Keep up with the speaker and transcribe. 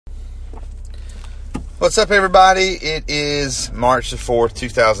What's up, everybody? It is March the 4th,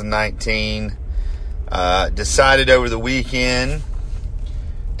 2019. Decided over the weekend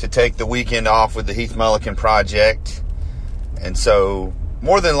to take the weekend off with the Heath Mullican project. And so,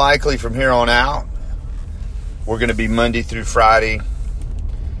 more than likely from here on out, we're going to be Monday through Friday.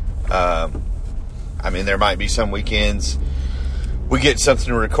 There might be some weekends we get something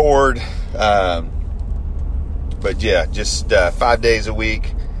to record. But yeah, just 5 days a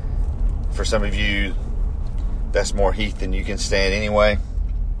week. For some of you, that's more Heath than you can stand anyway.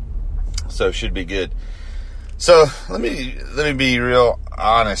 So it should be good. So let me be real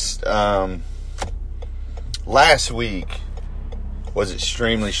honest. Last week was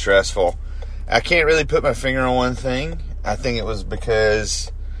extremely stressful. I can't really put my finger on one thing. I think it was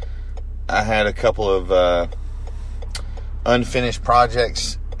because I had a couple of unfinished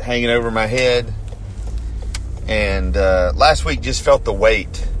projects hanging over my head. And last week just felt the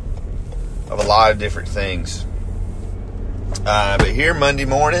weight of a lot of different things. But here Monday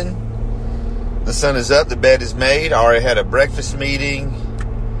morning, the sun is up, the bed is made. I already had a breakfast meeting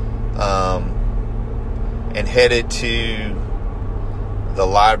and headed to the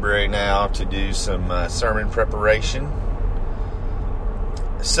library now to do some sermon preparation.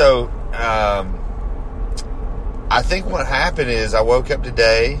 So I think what happened is I woke up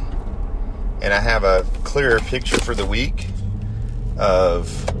today and I have a clearer picture for the week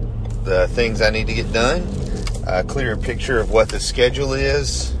of the things I need to get done. A clearer picture of what the schedule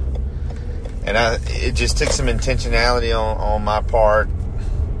is, and it just took some intentionality on my part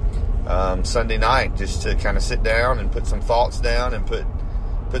Sunday night, just to kind of sit down and put some thoughts down and put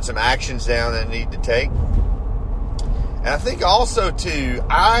some actions down that I need to take. And I think also too,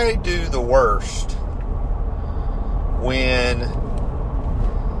 I do the worst when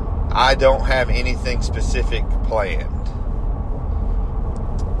I don't have anything specific planned.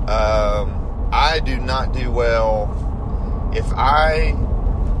 I do not do well if I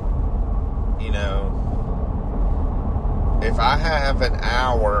have an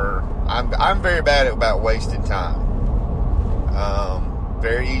hour. I'm very bad about wasting time.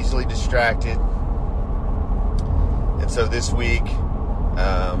 Very easily distracted. And so this week,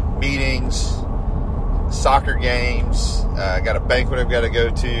 meetings, soccer games, got a banquet I've got to go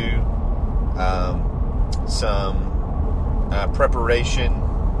to, some preparation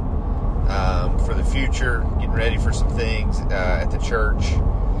for the future, getting ready for some things at the church.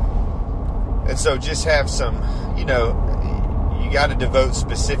 And so just have some, you got to devote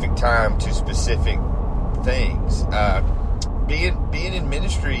specific time to specific things. Being in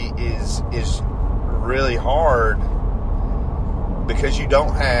ministry is really hard because you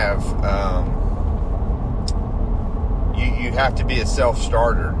don't have, you have to be a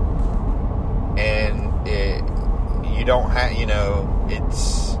self-starter, and you don't have,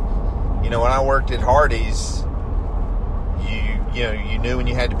 it's, when I worked at Hardee's, you knew when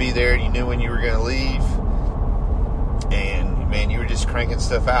you had to be there, and you knew when you were going to leave, and man, you were just cranking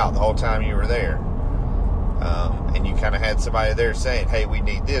stuff out the whole time you were there, and you kind of had somebody there saying, hey, we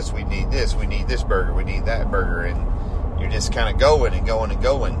need this, we need this, we need this burger, we need that burger, and you're just kind of going and going and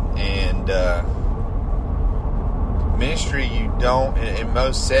going. And ministry, you don't, in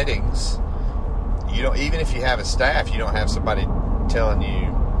most settings, you don't, even if you have a staff, you don't have somebody telling you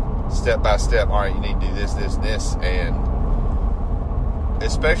step by step, all right, you need to do this, this, and this. And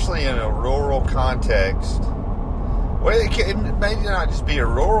especially in a rural context, well, it may not just be a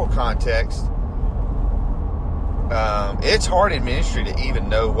rural context. It's hard in ministry to even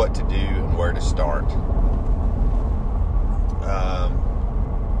know what to do and where to start.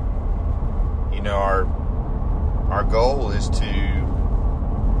 Our goal is to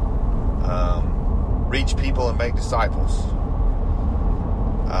reach people and make disciples.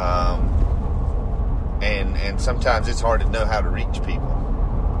 And sometimes it's hard to know how to reach people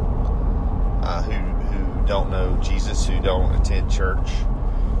who don't know Jesus, who don't attend church.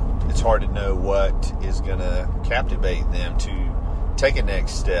 It's hard to know what is going to captivate them to take a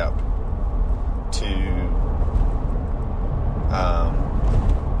next step, to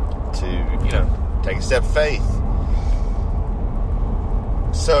take a step of faith.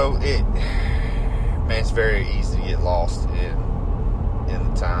 So it's very easy to get lost in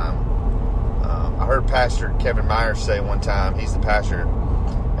the time. I heard Pastor Kevin Myers say one time, he's the pastor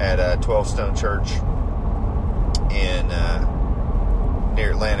at 12 Stone Church in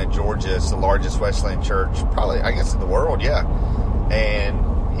near Atlanta, Georgia. It's the largest Wesleyan church, probably, I guess, in the world, yeah.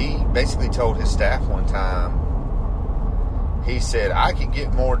 And he basically told his staff one time, he said, I can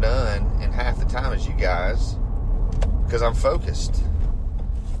get more done in half the time as you guys because I'm focused.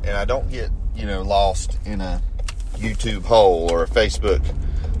 And I don't get, lost in a YouTube hole or a Facebook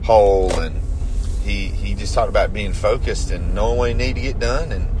hole and he just talked about being focused and knowing what you need to get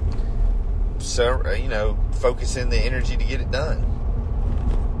done, and so focusing the energy to get it done.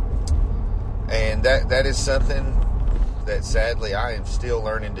 And that is something that sadly I am still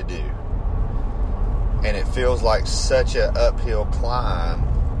learning to do. And it feels like such an uphill climb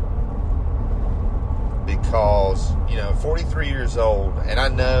because, 43 years old, and I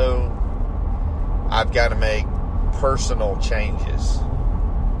know I've got to make personal changes.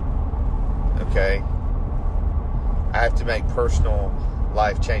 Okay? I have to make personal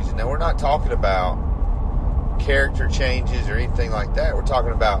life changes. Now, we're not talking about character changes or anything like that. We're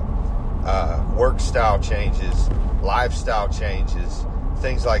talking about work style changes, lifestyle changes,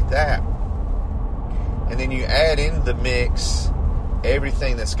 things like that. And then you add in the mix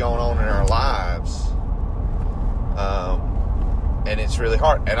everything that's going on in our lives, and it's really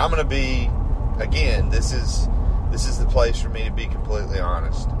hard. And I'm going to be, again, this is the place for me to be completely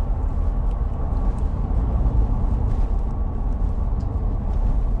honest.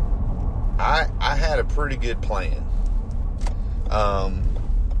 I had a pretty good plan.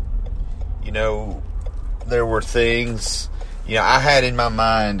 There were things, I had in my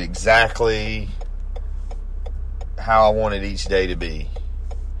mind exactly how I wanted each day to be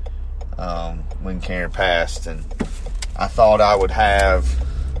when Karen passed, and I thought I would have,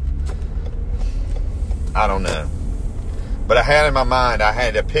 I don't know, but I had in my mind, I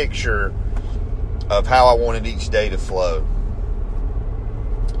had a picture of how I wanted each day to flow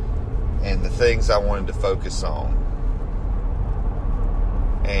and the things I wanted to focus on.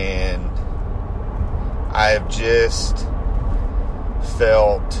 And I have just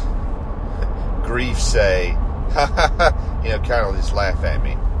felt grief say, kind of just laugh at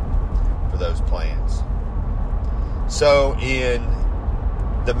me for those plans. So in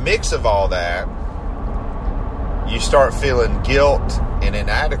the mix of all that, you start feeling guilt and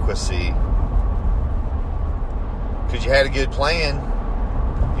inadequacy because you had a good plan.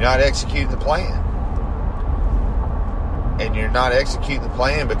 You're not executing the plan. And you're not executing the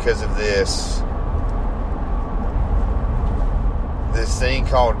plan because of this thing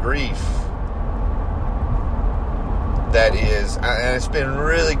called grief. That is, and it's been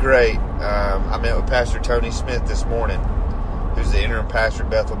really great. I met with Pastor Tony Smith this morning, who's the interim pastor at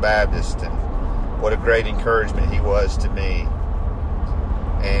Bethel Baptist, and what a great encouragement he was to me.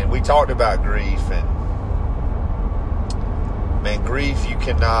 And we talked about grief, and man, grief, you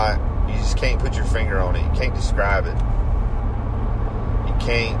just can't put your finger on it. You can't describe it. You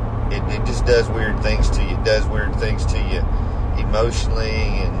can't, it just does weird things to you. It does weird things to you emotionally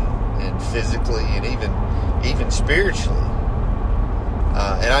and physically and even spiritually.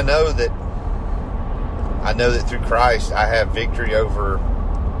 And I know that through Christ I have victory over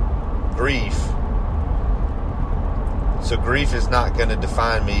grief. So grief is not going to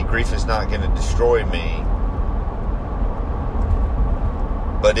define me. Grief is not going to destroy me.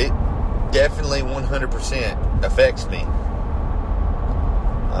 But it definitely 100% affects me.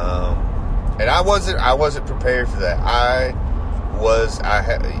 And I wasn't prepared for that.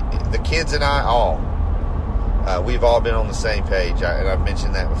 The kids and I all, we've all been on the same page, and I've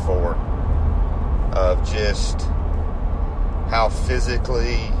mentioned that before, of just how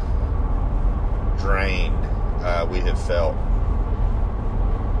physically drained we have felt.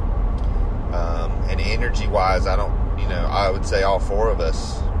 And energy-wise, I would say all four of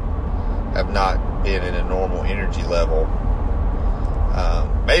us have not been in a normal energy level,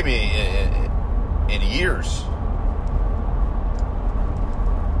 maybe in years.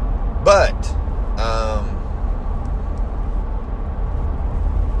 But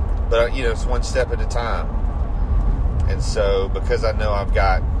it's one step at a time. And so, because I know I've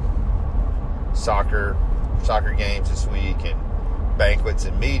got soccer games this week and banquets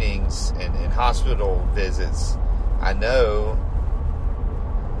and meetings and hospital visits, I know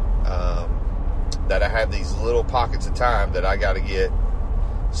that I have these little pockets of time that I got to get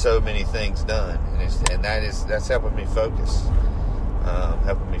so many things done, and that's helping me focus.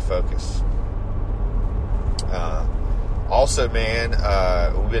 Also, man,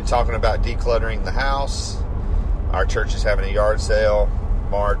 we've been talking about decluttering the house. Our church is having a yard sale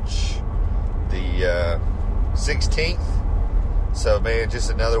March the 16th. So, man, just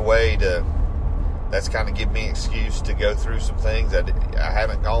another way that's kind of give me an excuse to go through some things that I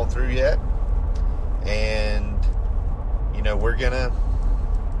haven't gone through yet. And, we're gonna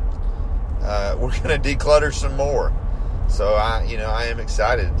declutter some more. So I am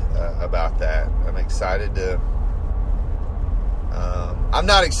excited about that. I'm excited to. I'm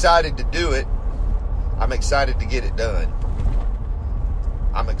not excited to do it. I'm excited to get it done.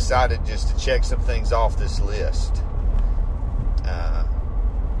 I'm excited just to check some things off this list.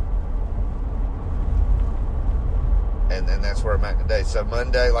 and that's where I'm at today. So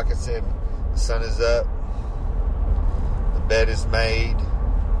Monday, like I said, the sun is up, the bed is made.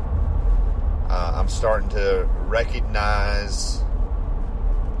 I'm starting to recognize,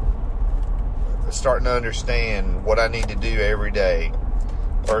 starting to understand what I need to do every day.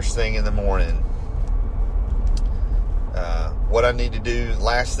 First thing in the morning. What I need to do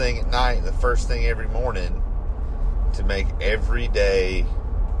last thing at night, the first thing every morning, to make every day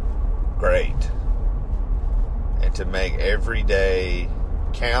great. And to make every day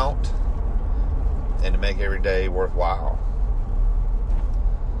count. And to make every day worthwhile.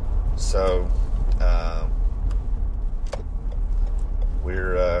 So,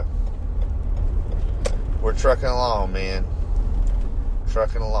 we're trucking along, man.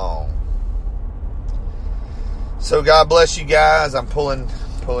 Trucking along. So God bless you guys. I'm pulling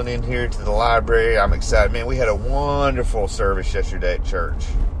in here to the library. I'm excited, man. We had a wonderful service yesterday at church.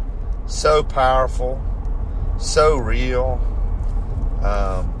 So powerful, so real.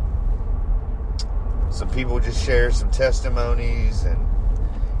 Some people just shared some testimonies, and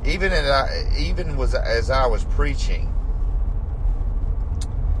even as I was preaching,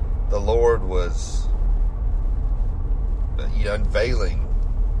 the Lord was unveiling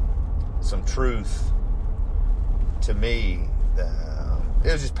some truth to me.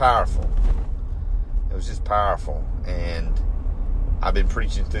 It was just powerful. It was just powerful. And I've been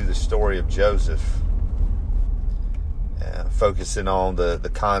preaching through the story of Joseph, focusing on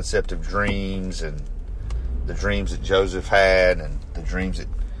the concept of dreams, and the dreams that Joseph had, and the dreams that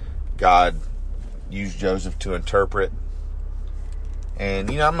God used Joseph to interpret.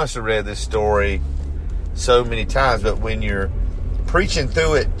 And I must have read this story so many times, but when you're preaching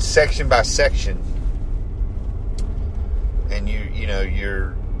through it section by section, and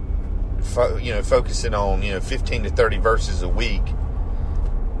you're focusing on 15 to 30 verses a week,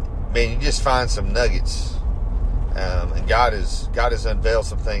 man, you just find some nuggets. And God has unveiled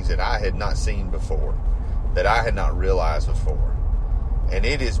some things that I had not seen before, that I had not realized before, and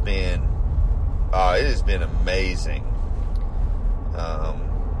it has been amazing.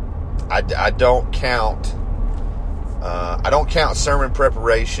 I don't count sermon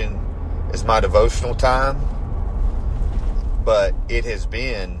preparation as my devotional time, but it has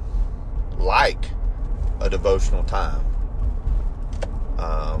been like a devotional time.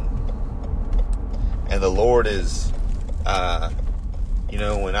 And the Lord is,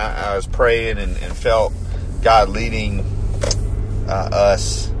 when I was praying and felt God leading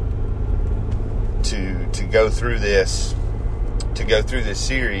us to go through this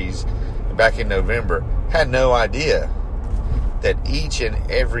series back in November, had no idea that each and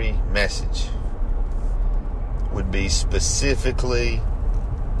every message would be specifically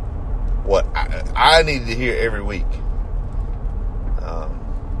what I needed to hear every week.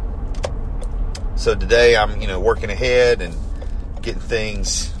 So today I'm, working ahead and getting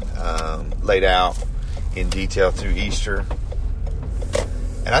things laid out in detail through Easter.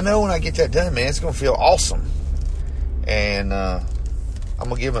 And I know when I get that done, man, it's going to feel awesome. And I'm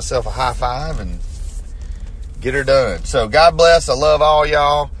going to give myself a high five and get her done. So God bless. I love all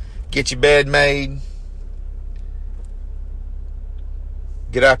y'all. Get your bed made.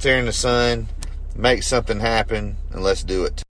 Get out there in the sun. Make something happen. And let's do it.